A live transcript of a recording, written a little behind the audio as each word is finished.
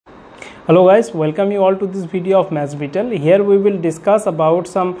Hello guys, welcome you all to this video of Maths Beetle. Here we will discuss about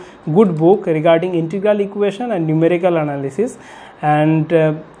some good book regarding integral equation and numerical analysis. And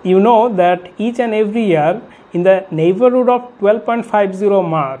you know that each and every year in the neighborhood of 12.50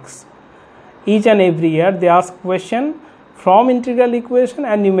 marks, each and every year they ask question from integral equation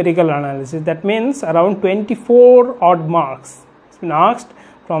and numerical analysis. That means around 24 odd marks has been asked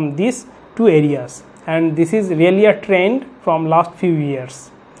from these two areas, and this is really a trend from last few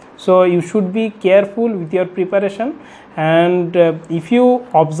years. So you should be careful with your preparation, and if you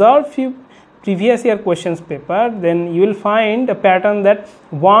observe few previous year questions paper, then you will find a pattern that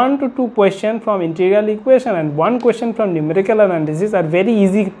 1 to 2 questions from integral equation and 1 question from numerical analysis are very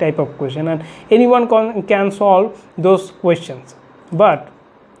easy type of question, and anyone can solve those questions. But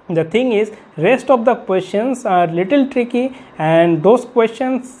the thing is, rest of the questions are little tricky, and those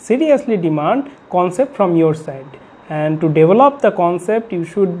questions seriously demand concept from your side. And to develop the concept, you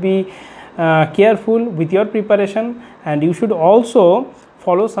should be careful with your preparation, and you should also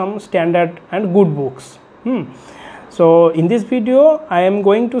follow some standard and good books. So in this video I am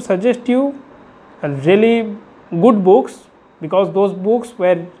going to suggest you really good books, because those books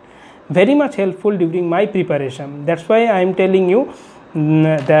were very much helpful during my preparation. That's why I am telling you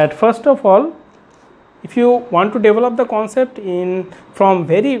that first of all, if you want to develop the concept from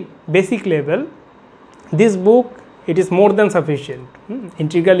very basic level, this book, it is more than sufficient.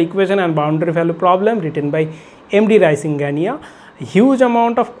 Integral equation and boundary value problem, written by M.D. Raisingania. Huge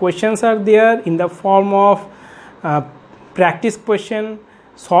amount of questions are there in the form of practice question,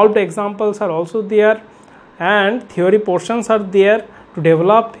 solved examples are also there, and theory portions are there to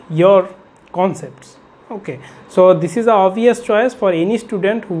develop your concepts. Okay, so this is an obvious choice for any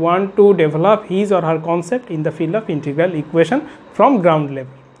student who want to develop his or her concept in the field of integral equation from ground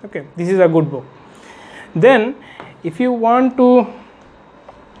level. Okay, this is a good book. Then if you want to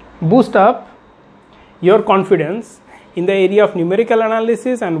boost up your confidence in the area of numerical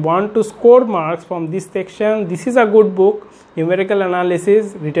analysis and want to score marks from this section, this is a good book, Numerical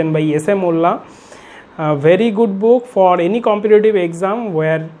Analysis, written by S. M. Mulla. A very good book for any competitive exam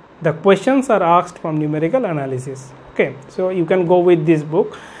where the questions are asked from numerical analysis. Okay, so you can go with this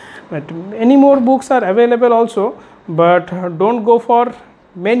book, but any more books are available also, but don't go for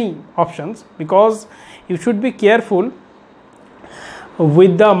many options, because you should be careful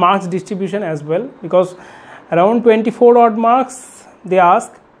with the marks distribution as well, because around 24 odd marks they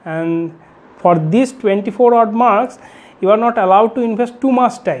ask, and for these 24 odd marks you are not allowed to invest too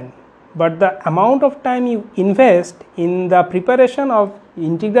much time, but the amount of time you invest in the preparation of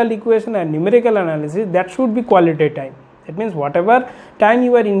integral equation and numerical analysis, that should be quality time. That means whatever time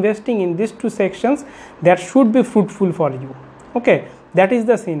you are investing in these two sections, that should be fruitful for you. Okay, that is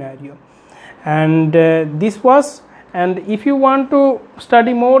the scenario. And and if you want to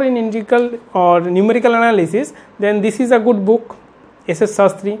study more in integral or numerical analysis, then this is a good book, S.S.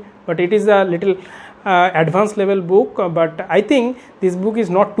 Shastri, but it is a little advanced level book, but I think this book is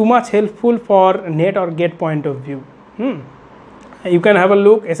not too much helpful for net or GATE point of view. You can have a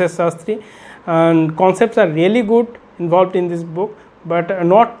look, S.S. Shastri, and concepts are really good involved in this book, but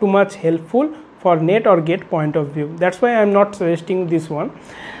not too much helpful for net or GATE point of view. That's why I am not suggesting this one.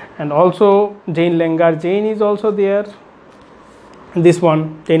 And also Jain Lengar Jain is also there, this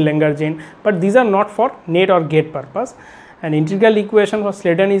one Jain Lengar Jain, but these are not for net or GATE purpose. And integral equation for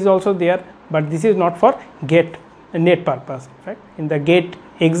Sladen is also there, but this is not for GATE net purpose. In fact, in the GATE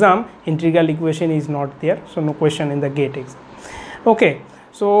exam integral equation is not there, so no question in the GATE exam. Okay,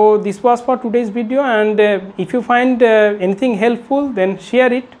 so this was for today's video, and if you find anything helpful, then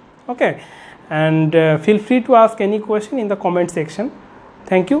share it. Okay, and feel free to ask any question in the comment section.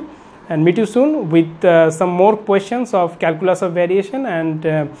 Thank you, and meet you soon with some more questions of calculus of variation and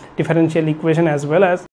differential equation as well as